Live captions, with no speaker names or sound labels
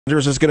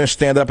Is going to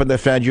stand up and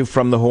defend you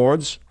from the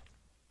hordes?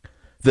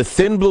 The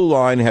thin blue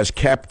line has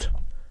kept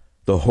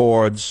the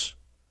hordes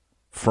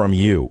from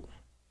you.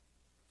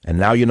 And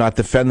now you're not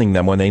defending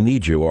them when they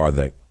need you, are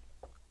they?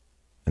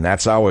 And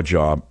that's our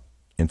job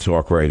in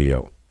talk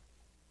radio.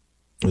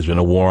 There's been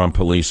a war on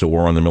police, a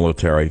war on the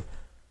military.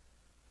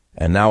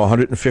 And now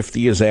 150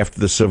 years after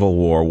the Civil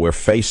War, we're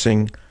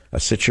facing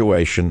a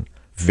situation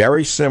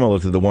very similar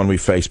to the one we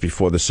faced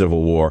before the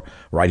Civil War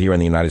right here in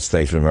the United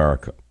States of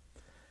America.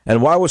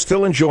 And while we're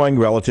still enjoying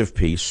relative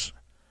peace,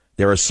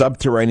 there are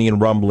subterranean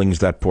rumblings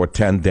that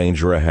portend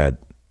danger ahead.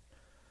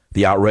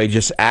 The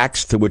outrageous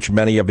acts to which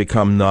many have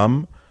become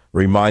numb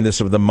remind us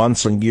of the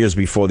months and years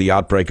before the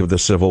outbreak of the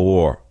Civil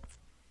War.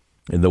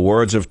 In the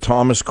words of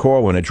Thomas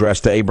Corwin,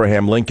 addressed to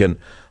Abraham Lincoln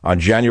on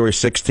January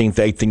 16,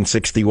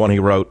 1861, he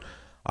wrote,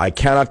 "I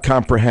cannot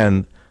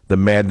comprehend the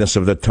madness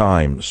of the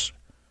times.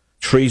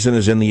 Treason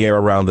is in the air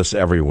around us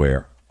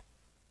everywhere."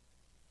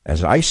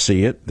 As I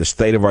see it, the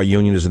state of our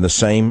union is in the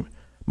same,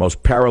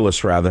 most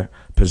perilous,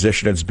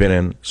 position it's been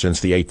in since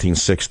the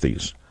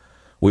 1860s.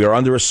 We are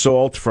under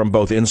assault from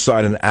both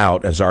inside and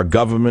out as our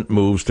government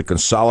moves to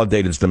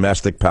consolidate its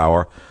domestic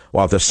power,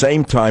 while at the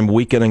same time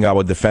weakening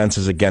our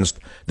defenses against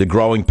the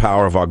growing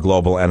power of our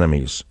global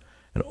enemies.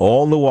 And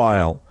all the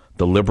while,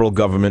 the liberal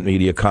government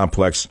media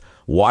complex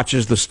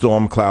watches the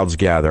storm clouds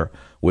gather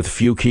with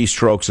few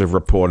keystrokes of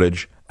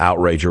reportage,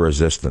 outrage, or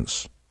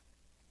resistance.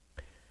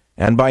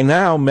 And by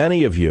now,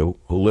 many of you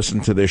who listen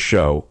to this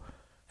show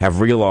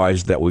have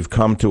realized that we've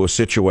come to a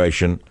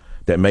situation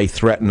that may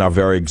threaten our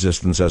very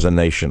existence as a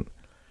nation.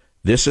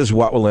 This is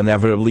what will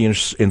inevitably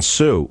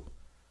ensue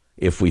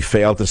if we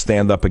fail to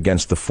stand up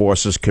against the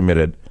forces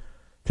committed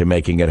to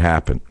making it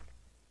happen.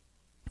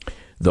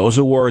 Those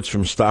are words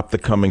from Stop the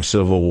Coming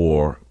Civil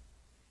War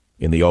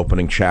in the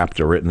opening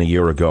chapter written a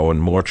year ago,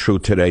 and more true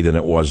today than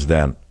it was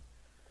then.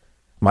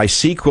 My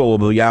sequel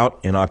will be out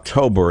in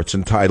October. It's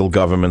entitled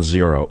Government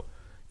Zero.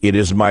 It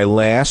is my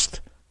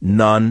last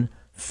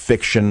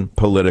non-fiction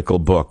political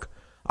book.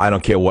 I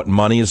don't care what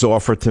money is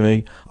offered to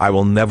me. I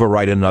will never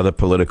write another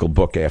political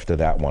book after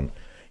that one.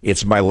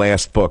 It's my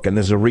last book, and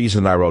there's a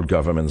reason I wrote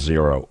Government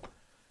Zero.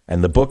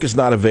 And the book is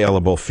not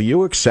available for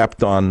you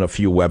except on a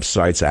few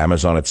websites,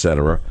 Amazon,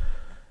 etc.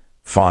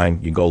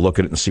 Fine, you go look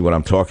at it and see what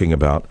I'm talking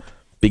about.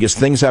 Because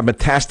things have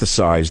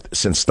metastasized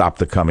since Stop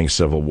the Coming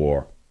Civil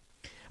War.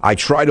 I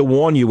try to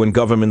warn you in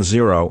Government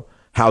Zero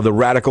how the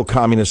radical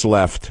communist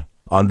left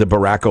under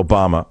Barack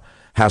Obama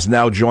has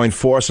now joined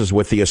forces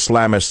with the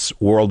Islamists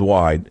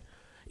worldwide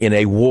in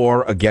a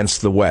war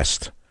against the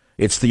West.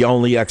 It's the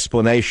only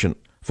explanation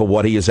for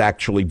what he is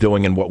actually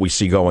doing and what we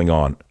see going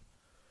on.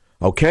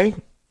 Okay?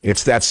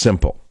 It's that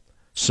simple.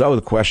 So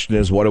the question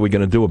is, what are we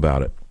going to do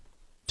about it?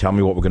 Tell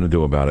me what we're going to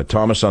do about it.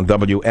 Thomas on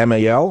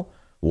WMAL,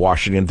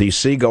 Washington,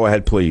 D.C. Go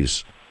ahead,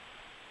 please.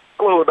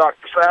 Hello,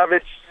 Dr.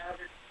 Savage.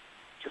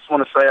 Just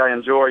want to say I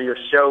enjoy your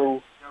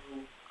show.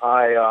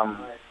 I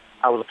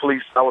was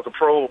a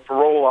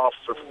parole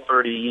officer for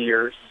 30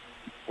 years,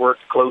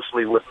 worked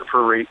closely with the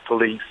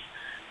police.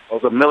 I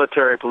was a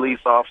military police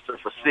officer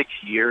for 6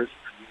 years.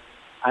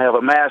 I have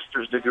a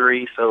master's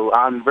degree, so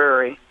I'm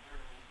very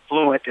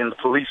fluent in the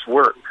police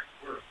work.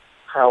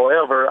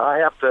 However, I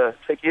have to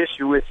take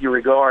issue with you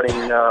regarding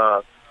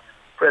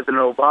President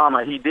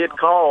Obama. He did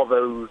call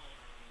those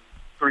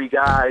 3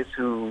 guys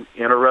who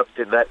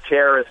interrupted that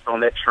terrorist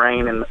on that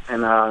train and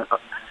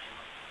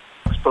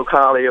spoke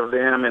highly of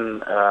them.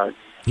 And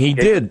he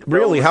did,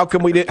 really. How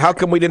come we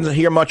didn't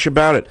hear much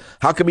about it?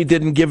 How come he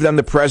didn't give them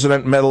the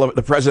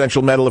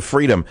Presidential Medal of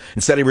Freedom?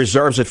 Instead, he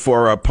reserves it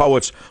for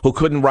poets who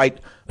couldn't write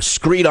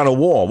screed on a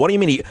wall. What do you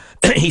mean?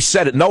 He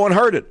said it. No one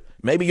heard it.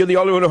 Maybe you're the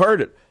only one who heard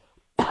it.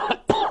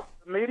 The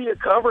media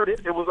covered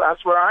it.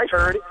 That's where I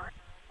heard it.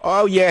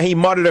 Oh, yeah, he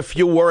muttered a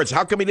few words.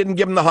 How come he didn't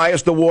give them the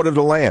highest award of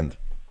the land?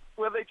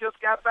 Well, they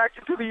just got back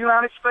into the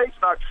United States,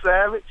 Dr.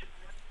 Savage.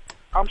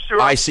 I'm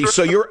sure. I see.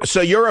 So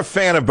you're a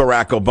fan of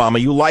Barack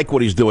Obama. You like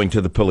what he's doing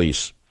to the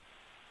police.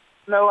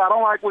 No, I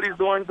don't like what he's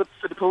doing to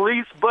the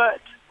police, but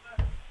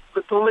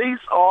the police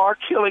are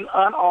killing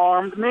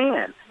unarmed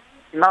men,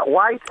 not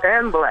white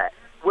and black.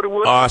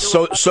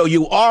 So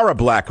you are a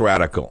black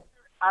radical.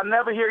 I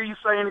never hear you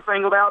say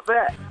anything about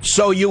that.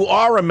 So you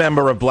are a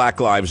member of Black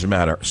Lives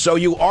Matter. So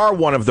you are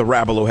one of the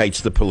rabble who hates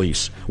the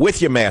police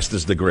with your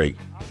master's degree.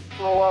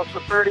 For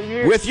 30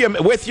 years.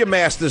 With your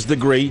master's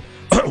degree,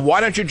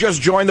 why don't you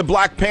just join the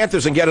Black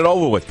Panthers and get it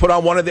over with? Put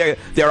on one of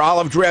their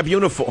olive drab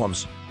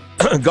uniforms.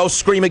 Go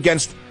scream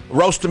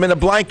roast them in a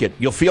blanket.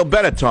 You'll feel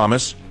better,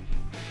 Thomas.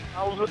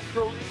 I was with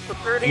the police for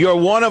 30 years. You're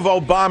one of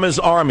Obama's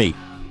army.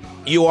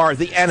 You are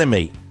the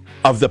enemy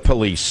of the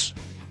police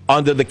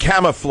under the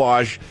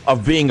camouflage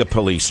of being a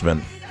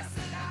policeman.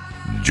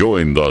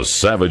 Join the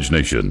Savage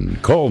Nation.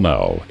 Call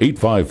now,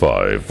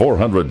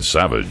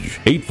 855-400-SAVAGE,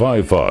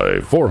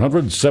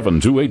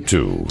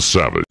 855-400-7282.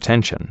 Savage.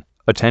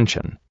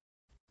 Attention.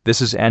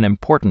 This is an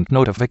important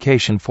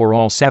notification for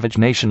all Savage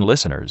Nation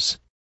listeners.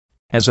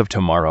 As of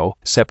tomorrow,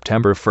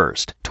 September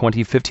 1st,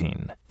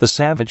 2015, the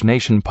Savage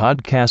Nation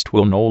podcast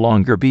will no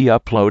longer be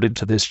uploaded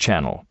to this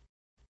channel.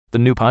 The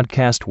new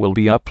podcast will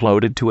be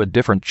uploaded to a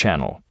different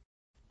channel.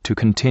 To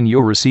continue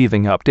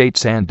receiving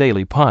updates and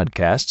daily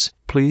podcasts,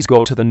 please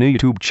go to the new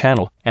YouTube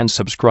channel and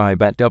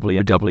subscribe at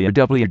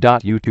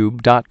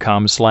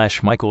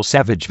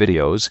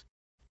www.youtube.com/MichaelSavageVideos.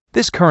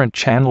 This current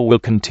channel will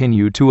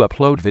continue to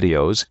upload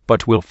videos,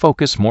 but will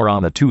focus more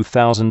on the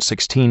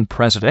 2016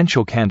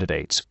 presidential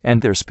candidates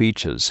and their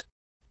speeches.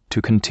 To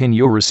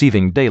continue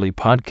receiving daily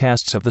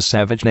podcasts of the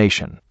Savage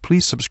Nation,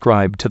 please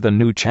subscribe to the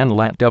new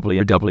channel at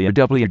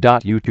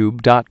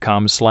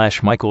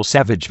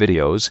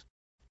www.youtube.com/MichaelSavageVideos.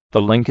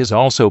 The link is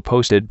also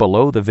posted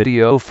below the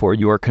video for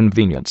your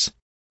convenience.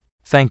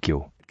 Thank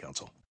you.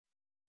 Council.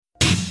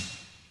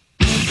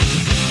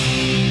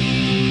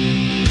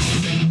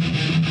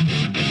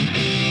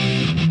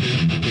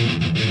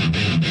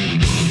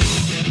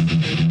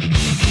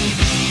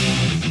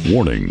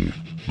 Warning: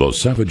 The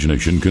Savage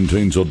Nation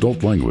contains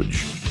adult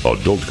language,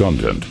 adult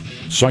content,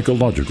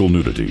 psychological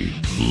nudity.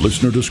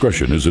 Listener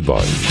discretion is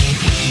advised.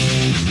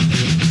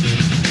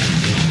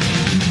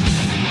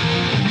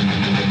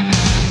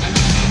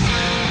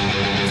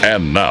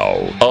 And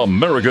now,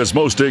 America's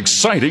most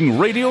exciting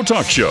radio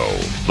talk show,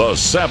 The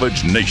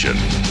Savage Nation,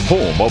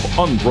 home of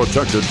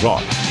unprotected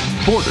talk,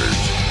 borders,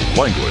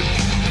 language,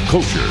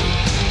 culture.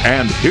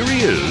 And here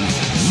he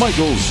is,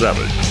 Michael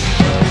Savage.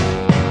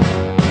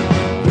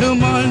 Blue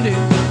Monday,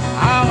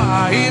 how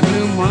are you,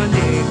 Blue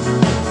Monday?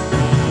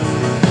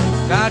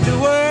 Got to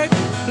work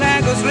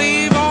like a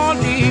slave all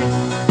day.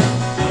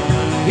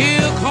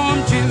 He'll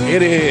come to.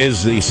 It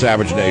is the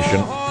Savage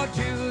Nation.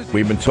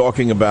 We've been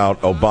talking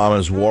about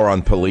Obama's war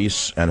on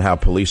police and how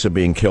police are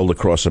being killed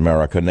across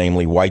America,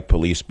 namely white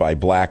police by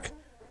black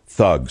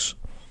thugs.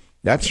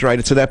 That's right,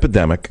 it's an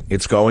epidemic.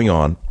 It's going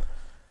on.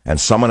 And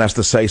someone has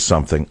to say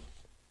something.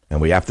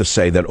 And we have to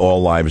say that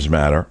all lives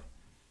matter.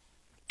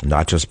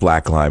 Not just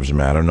black lives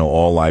matter. No,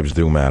 all lives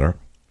do matter.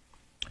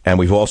 And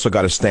we've also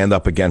got to stand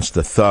up against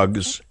the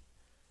thugs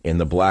in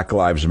the Black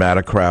Lives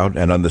Matter crowd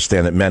and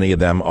understand that many of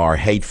them are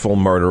hateful,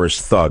 murderous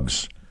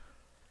thugs.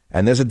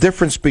 And there's a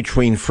difference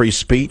between free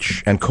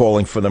speech and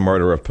calling for the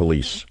murder of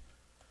police.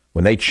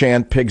 When they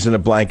chant pigs in a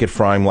blanket,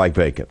 fry 'em like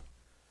bacon.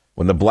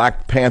 When the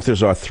Black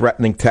Panthers are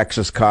threatening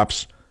Texas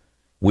cops,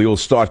 we will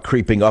start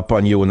creeping up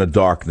on you in the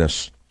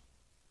darkness,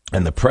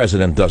 and the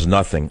president does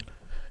nothing.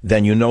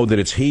 Then you know that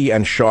it's he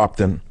and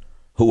Sharpton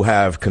who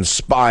have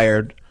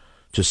conspired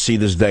to see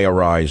this day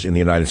arise in the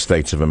United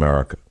States of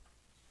America.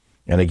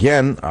 And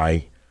again,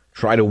 I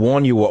try to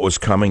warn you what was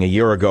coming a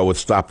year ago with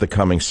Stop the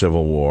Coming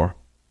Civil War.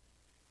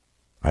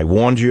 I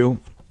warned you,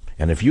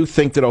 and if you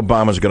think that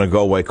Obama's going to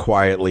go away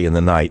quietly in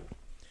the night,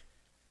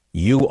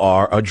 you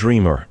are a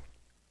dreamer.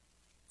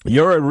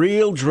 You're a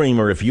real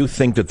dreamer if you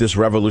think that this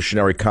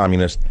revolutionary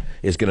communist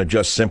is going to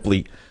just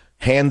simply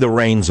hand the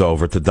reins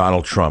over to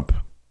Donald Trump.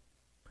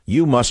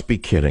 You must be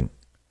kidding.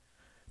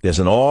 There's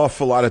an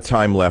awful lot of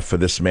time left for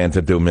this man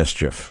to do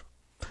mischief,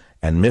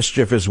 and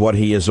mischief is what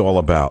he is all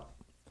about.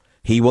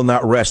 He will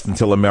not rest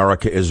until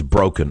America is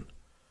broken,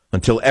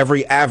 until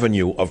every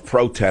avenue of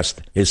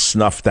protest is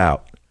snuffed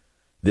out.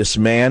 This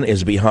man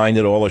is behind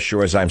it all as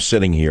sure as I'm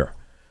sitting here.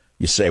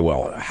 You say,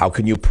 well, how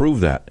can you prove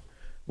that?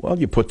 Well,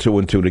 you put two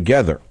and two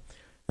together.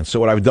 And so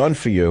what I've done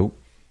for you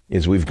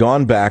is we've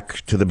gone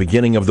back to the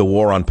beginning of the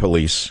war on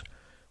police.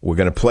 We're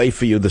going to play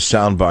for you the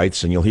sound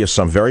bites, and you'll hear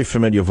some very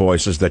familiar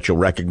voices that you'll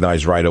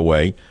recognize right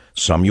away.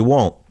 Some you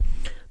won't.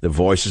 The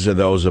voices are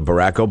those of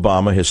Barack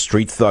Obama, his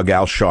street thug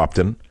Al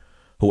Sharpton,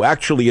 who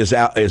actually is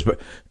Al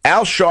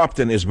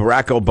Sharpton is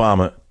Barack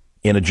Obama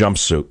in a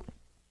jumpsuit.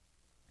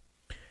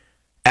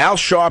 Al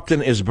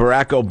Sharpton is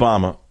Barack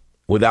Obama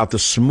without the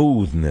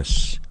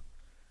smoothness.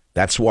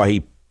 That's why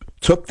he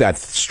took that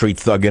street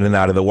thug in and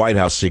out of the White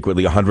House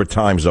secretly 100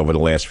 times over the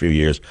last few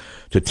years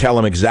to tell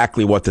him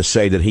exactly what to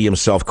say that he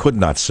himself could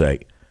not say.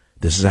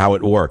 This is how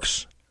it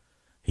works.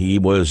 He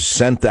was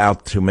sent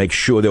out to make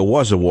sure there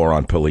was a war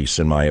on police,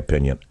 in my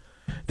opinion.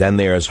 Then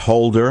there's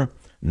Holder,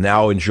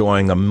 now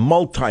enjoying a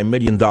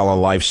multi-million-dollar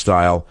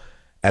lifestyle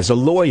as a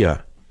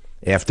lawyer.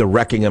 After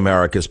wrecking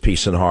America's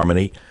peace and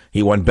harmony,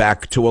 he went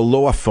back to a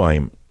law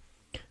firm.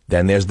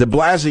 Then there's de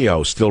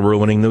Blasio, still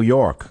ruining New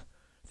York.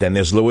 Then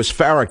there's Louis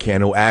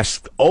Farrakhan, who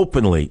asked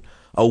openly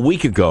a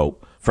week ago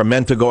for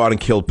men to go out and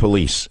kill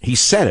police. He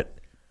said it.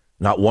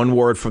 Not one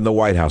word from the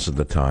White House at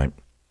the time.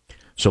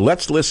 So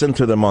let's listen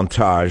to the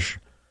montage,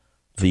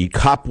 the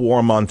cop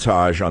war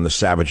montage on the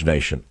Savage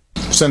Nation.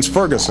 Since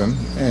Ferguson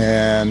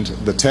and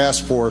the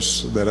task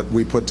force that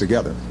we put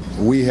together,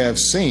 we have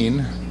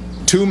seen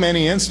too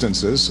many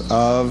instances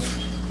of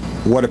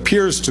what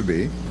appears to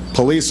be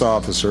police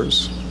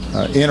officers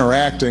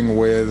interacting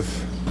with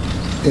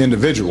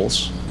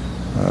individuals,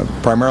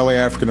 primarily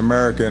African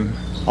American,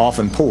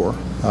 often poor,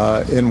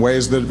 in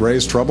ways that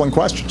raise troubling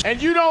questions.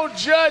 And you don't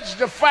judge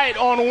the fight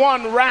on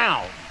one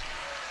round.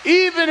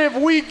 Even if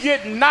we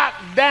get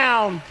knocked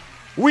down,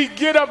 we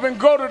get up and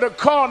go to the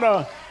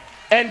corner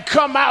and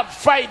come out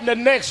fighting the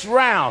next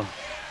round.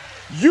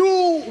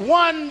 You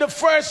won the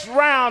first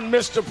round,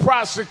 Mr.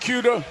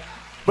 Prosecutor,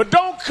 but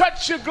don't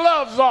cut your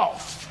gloves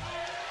off,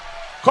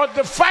 because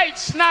the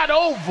fight's not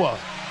over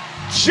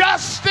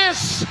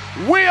justice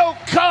will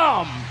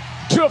come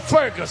to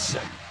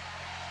Ferguson.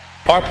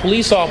 Our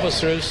police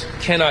officers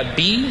cannot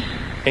be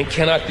and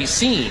cannot be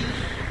seen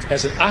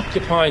as an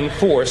occupying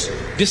force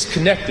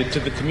disconnected to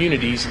the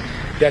communities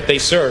that they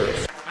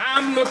serve.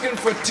 I'm looking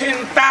for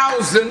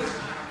 10,000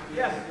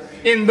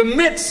 in the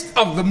midst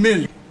of the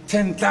million.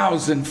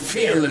 10,000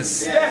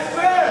 fearless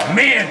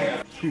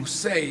men who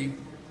say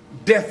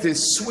death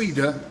is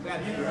sweeter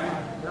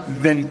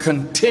than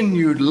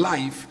continued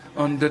life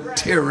under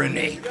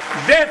tyranny.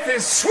 Death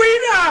is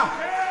sweeter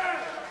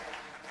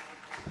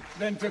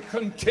than to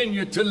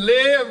continue to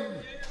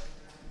live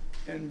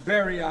and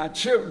bury our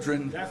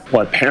children.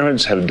 What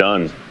parents have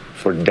done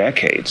for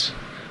decades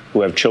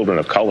who have children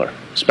of color,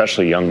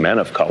 especially young men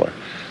of color,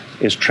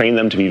 is train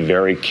them to be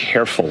very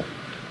careful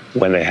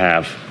when they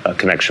have a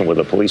connection with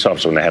a police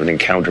officer, when they have an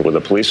encounter with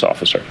a police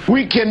officer.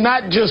 We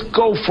cannot just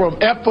go from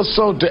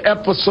episode to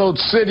episode,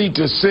 city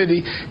to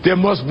city. There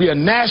must be a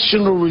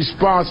national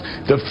response.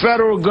 The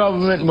federal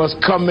government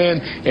must come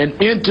in and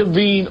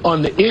intervene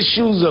on the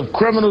issues of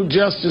criminal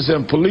justice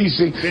and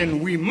policing.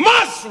 Then we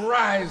must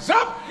rise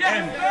up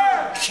and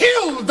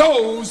kill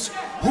those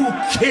who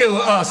kill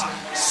us.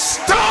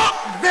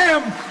 Stop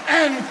them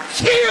and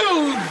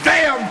kill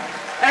them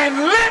and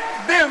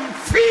let them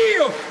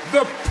feel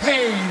the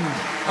pain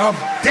of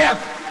death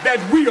that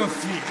we are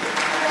feeling.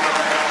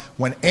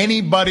 When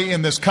anybody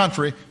in this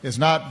country is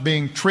not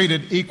being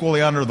treated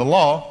equally under the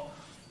law,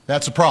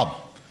 that's a problem.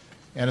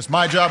 And it's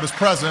my job as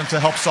president to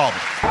help solve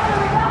it.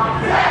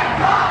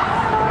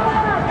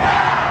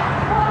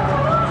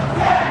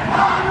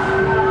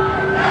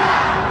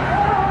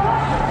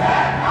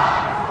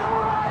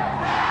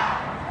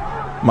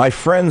 My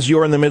friends,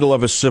 you're in the middle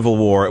of a civil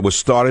war. It was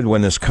started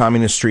when this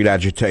Communist Street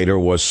agitator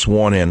was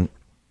sworn in,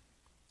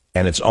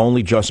 and it's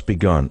only just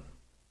begun.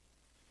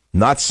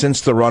 Not since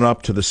the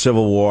run-up to the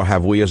Civil War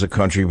have we as a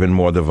country been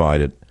more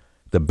divided.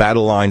 The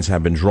battle lines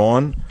have been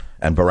drawn,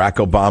 and Barack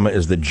Obama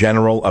is the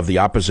general of the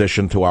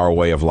opposition to our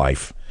way of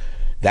life.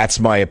 That's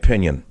my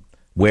opinion.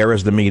 Where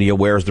is the media?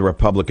 Where is the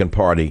Republican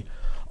Party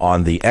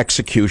on the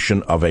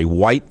execution of a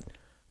white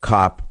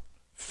cop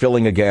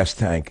filling a gas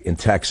tank in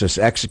Texas,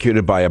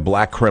 executed by a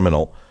black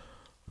criminal?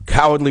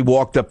 Cowardly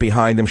walked up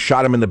behind him,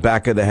 shot him in the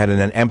back of the head, and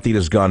then emptied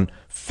his gun.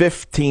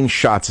 15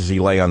 shots as he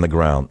lay on the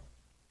ground.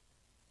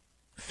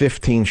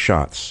 15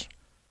 shots.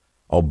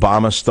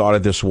 Obama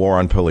started this war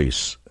on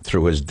police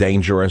through his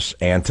dangerous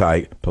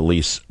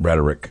anti-police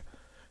rhetoric.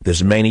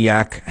 This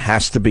maniac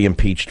has to be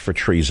impeached for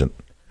treason.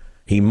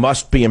 He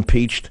must be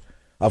impeached.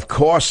 Of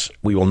course,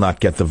 we will not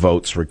get the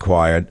votes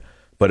required,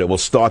 but it will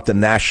start the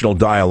national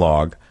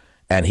dialogue,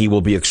 and he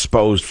will be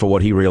exposed for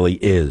what he really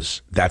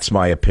is. That's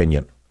my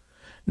opinion.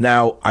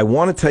 Now, I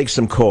want to take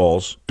some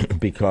calls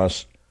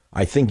because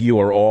I think you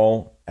are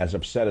all as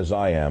upset as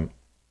I am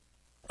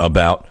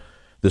about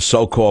the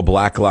so-called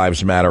Black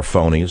Lives Matter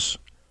phonies.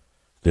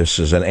 This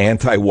is an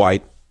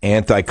anti-white,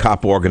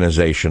 anti-cop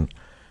organization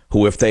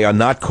who, if they are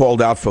not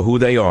called out for who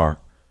they are,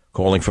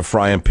 calling for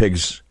frying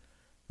pigs,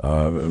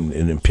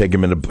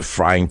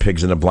 frying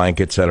pigs in a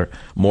blanket, etc.,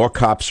 more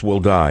cops will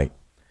die.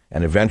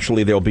 And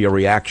eventually there will be a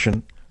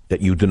reaction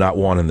that you do not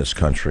want in this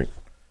country.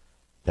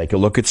 Take a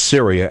look at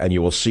Syria, and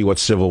you will see what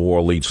civil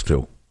war leads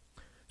to.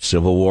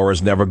 Civil war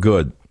is never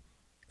good.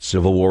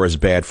 Civil war is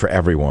bad for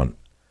everyone.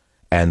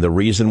 And the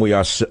reason we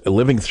are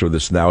living through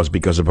this now is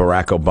because of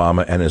Barack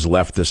Obama and his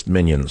leftist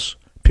minions.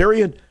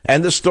 Period.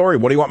 End of story.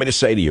 What do you want me to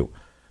say to you?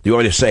 Do you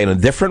want me to say it in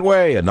a different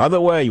way, another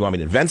way? You want me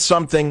to invent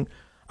something?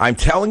 I'm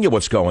telling you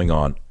what's going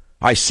on.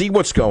 I see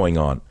what's going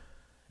on.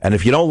 And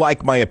if you don't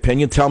like my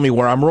opinion, tell me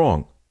where I'm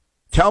wrong.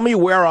 Tell me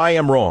where I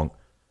am wrong.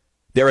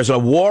 There is a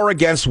war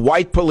against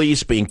white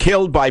police being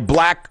killed by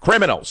black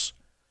criminals.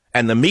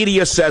 And the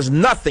media says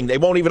nothing. They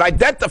won't even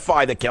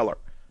identify the killer,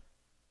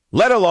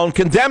 let alone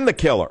condemn the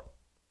killer.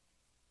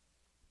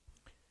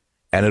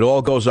 And it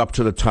all goes up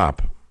to the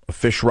top. A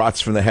fish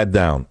rots from the head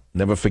down.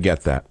 Never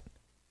forget that.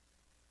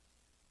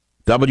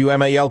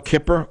 WMAL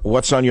Kipper,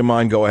 what's on your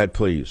mind? Go ahead,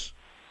 please.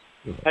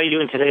 How are you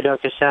doing today,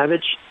 Dr.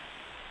 Savage?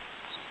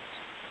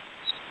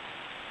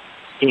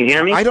 Can you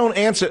hear me? I don't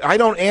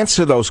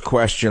answer those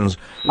questions.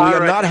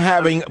 We're not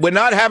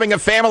having a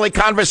family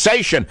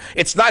conversation.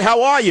 It's not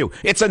how are you.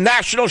 It's a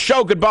national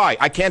show. Goodbye.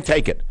 I can't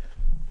take it.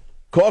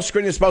 Call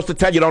screen is supposed to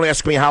tell you, don't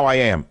ask me how I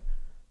am.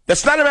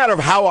 That's not a matter of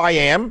how I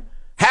am.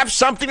 Have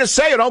something to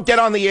say or don't get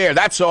on the air.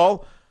 That's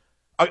all.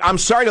 I'm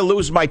sorry to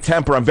lose my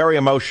temper. I'm very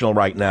emotional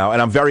right now,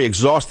 and I'm very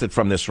exhausted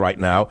from this right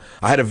now.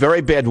 I had a very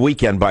bad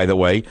weekend, by the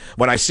way,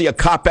 when I see a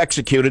cop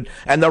executed,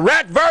 and the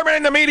rat vermin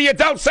in the media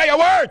don't say a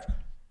word.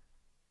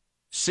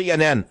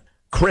 CNN,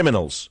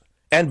 criminals.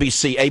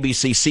 NBC,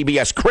 ABC,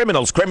 CBS,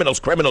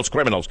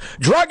 criminals.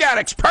 Drug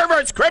addicts,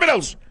 perverts,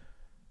 criminals.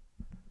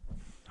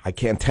 I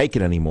can't take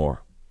it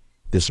anymore.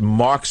 This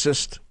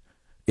Marxist,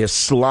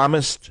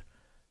 Islamist,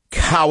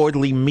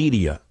 cowardly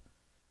media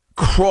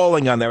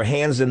crawling on their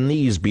hands and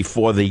knees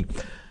before the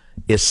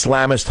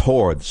Islamist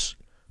hordes,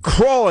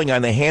 crawling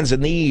on their hands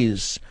and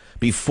knees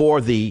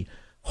before the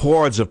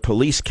hordes of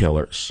police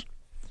killers,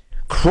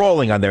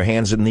 crawling on their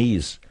hands and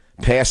knees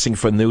passing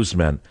for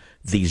newsmen.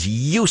 These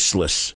useless